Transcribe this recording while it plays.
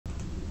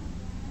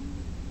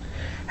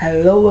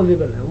Hello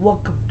everybody,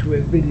 welcome to a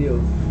video.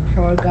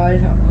 Sorry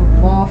guys,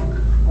 I'm off.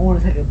 I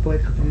want to take a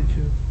break of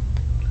YouTube.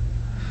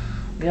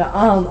 Yeah,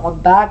 I'm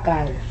back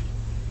guys.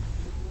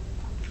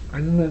 I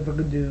don't know if I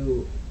can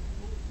do...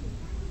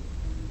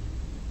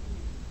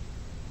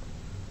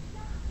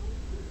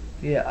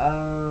 Yeah,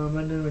 I'm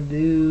gonna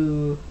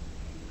do...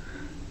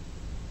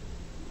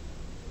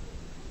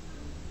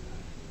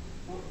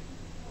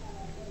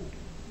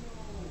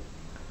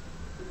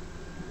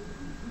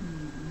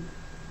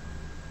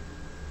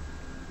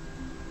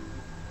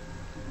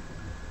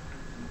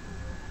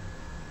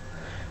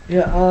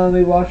 Yeah,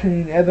 we're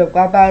watching Epic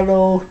Rap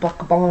Battles, Black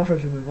Obama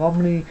vs. Mitt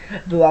Romney,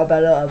 the Rap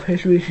Battle of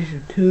History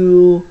Season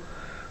 2,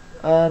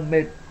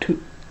 Mitt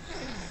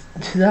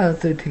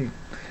 2013.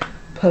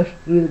 Plus,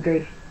 really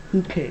great,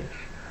 who cares?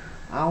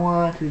 I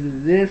want to do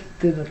this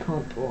to the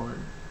top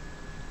one.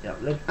 Yeah,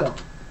 let's go.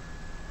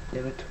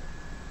 Damn it.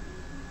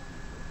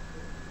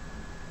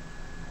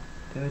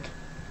 Damn it.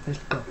 Let's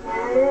go.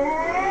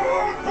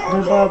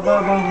 I'm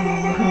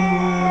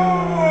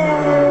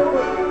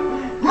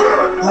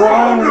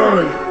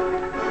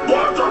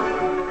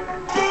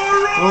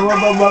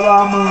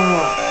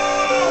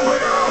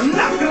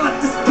not gonna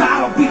let this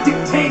battle be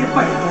dictated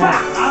by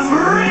facts. I'm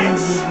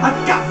rich. I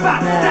got fat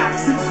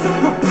stacks and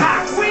super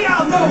packs. We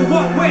all know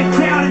what went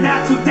down in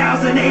that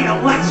 2008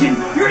 election.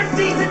 You're a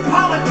decent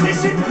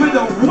politician with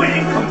a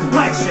winning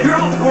complexion. You're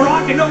all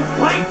rocking no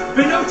plate,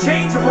 but no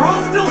change, and we're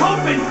all still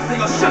hoping that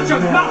you'll shut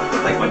your mouth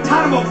like when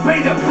Guantanamo Bay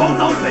to both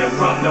open.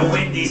 From the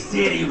windy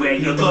city where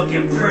you're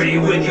looking pretty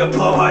with your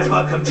blowhards,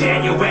 but come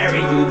January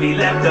you'll be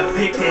left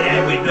depicted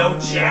and with no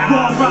job.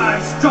 Raw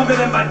rhymes stronger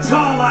than my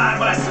jawline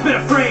when I spit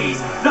a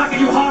phrase, knocking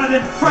you harder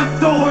than front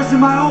doors in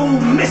my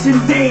own mission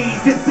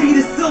days. You see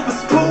this silver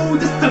spoon,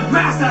 this the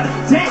mass out of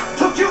debt.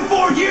 Took you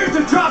 4 years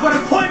to drop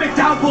unemployment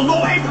down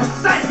below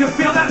 8%. You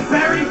feel that,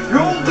 Barry?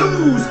 You'll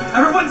lose.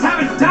 Everyone's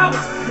having doubts,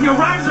 and your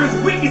rhymes are as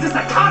weak as this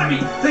economy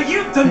that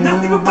you've done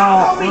nothing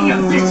about. Homie, you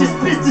vicious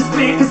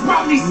businessman, cause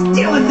Romney's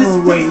stealing this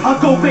race. I'll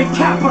go big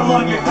capital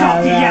on your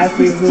donkey ass,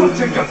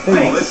 restructure your face.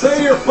 Well, they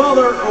say your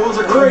father was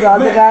a great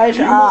man. Guys,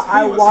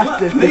 I watched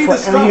this before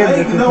and heard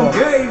this before.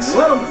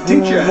 Let them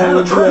teach you how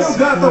to dress.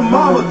 Got the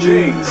mama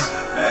jeans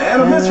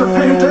and a Mr.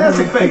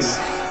 Fantastic face.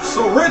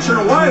 So rich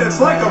and white, it's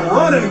like I'm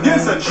running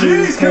against a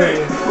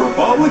cheesecake.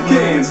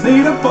 Republicans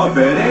need a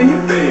puppet and you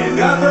fit.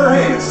 Got their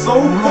hands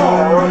so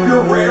far up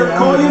your rear,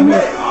 call you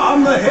Mitt.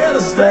 I'm the head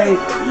of state,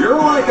 you're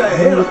like a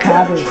head of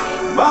cabbage.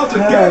 About to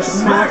get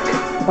smacked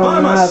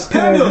by my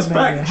stimulus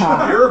package.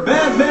 You're a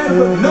bad man,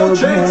 but no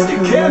chance, you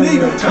can't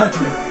even touch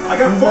me. I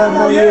got 4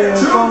 more years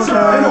in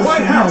the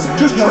White House,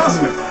 just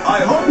trust me.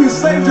 I hope you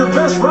saved your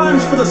best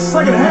rhymes for the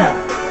second half.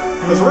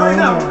 Because right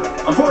now,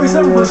 I'm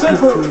 47%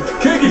 for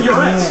kicking your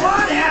ass.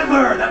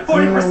 Whatever! That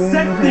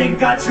 40% thing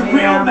got you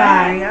real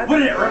mad.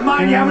 Wouldn't it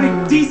remind you how many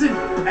decent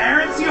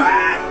parents you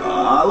had?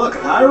 Look,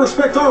 I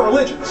respect all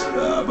religions,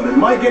 but it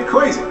might get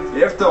crazy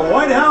if the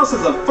White House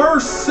is a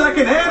first,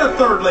 second, and a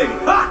third lady.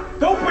 Ha!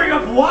 Don't bring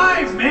up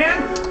wives,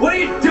 man! What are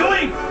you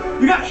doing?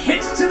 You got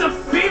hitched to the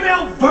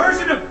female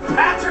version of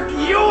Patrick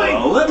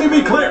Ewing! Let me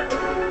be clear.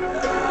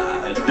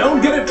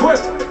 Don't get it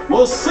twisted.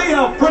 We'll see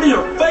how pretty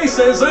your face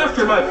is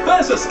after my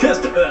face is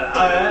kissed.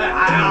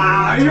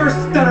 You're a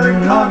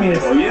stuttering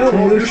communist. Oh, yeah?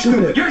 Well, you're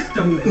stupid. You're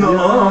stupid.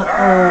 No.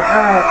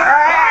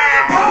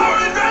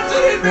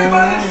 The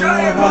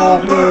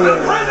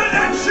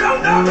president shall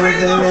not be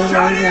the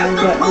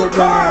shiniest of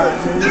poopers.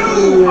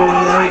 You, I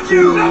like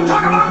you. Don't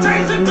talk about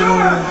Jason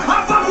Stewart.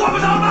 I fuck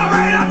women on my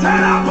radar.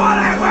 Tell them what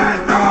I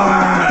went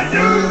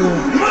through.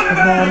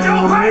 And you,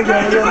 money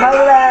man, don't break it.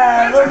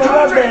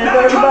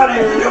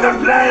 You can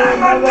play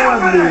my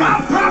company.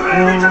 I'm probably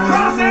reach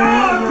across the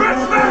world and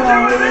respect you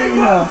as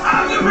equal.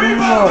 I'm the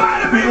people,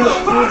 by the people,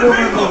 for the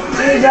people.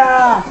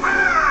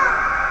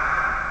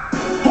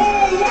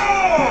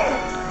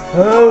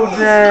 Hold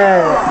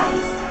it!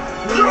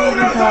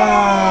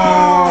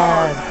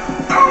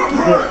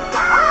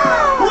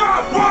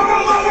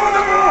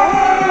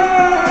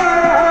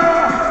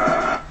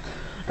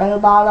 That's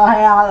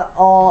about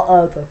all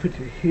of the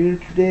pictures here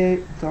today.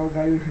 So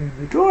guys,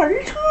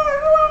 enjoy.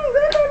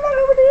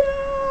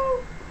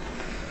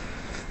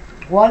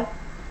 What?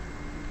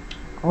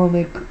 I'll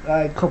make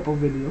a couple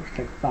videos,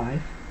 like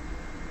 5,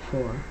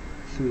 4,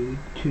 3,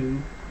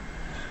 2,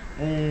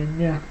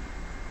 and yeah.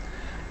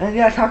 And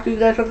yeah, talk to you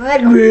guys on the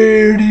next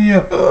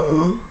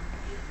video.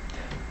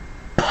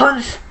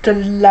 Punch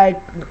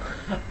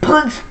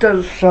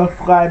the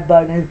subscribe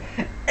button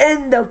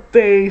in the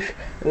face,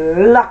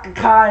 like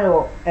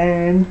Kyle,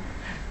 and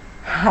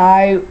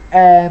hi,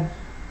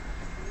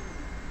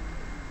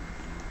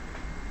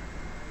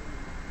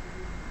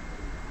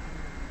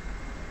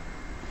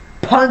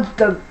 punch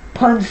the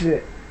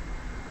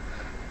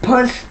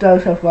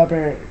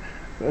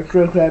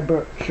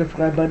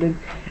subscribe button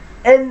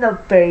in the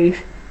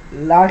face,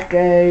 like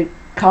a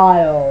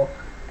Kyle,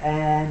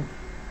 and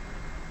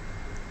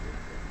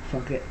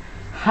fuck it,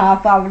 high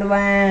five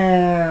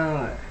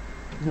around,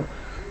 no,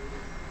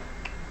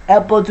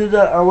 elbow to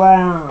the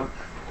around,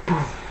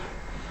 poof,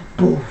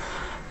 poof,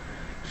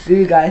 See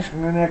you guys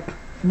in the next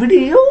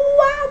video.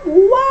 Wow,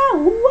 wow,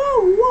 wow,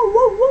 wow,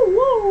 wow, wow,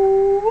 wow,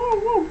 wow,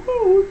 wow,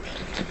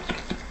 wow.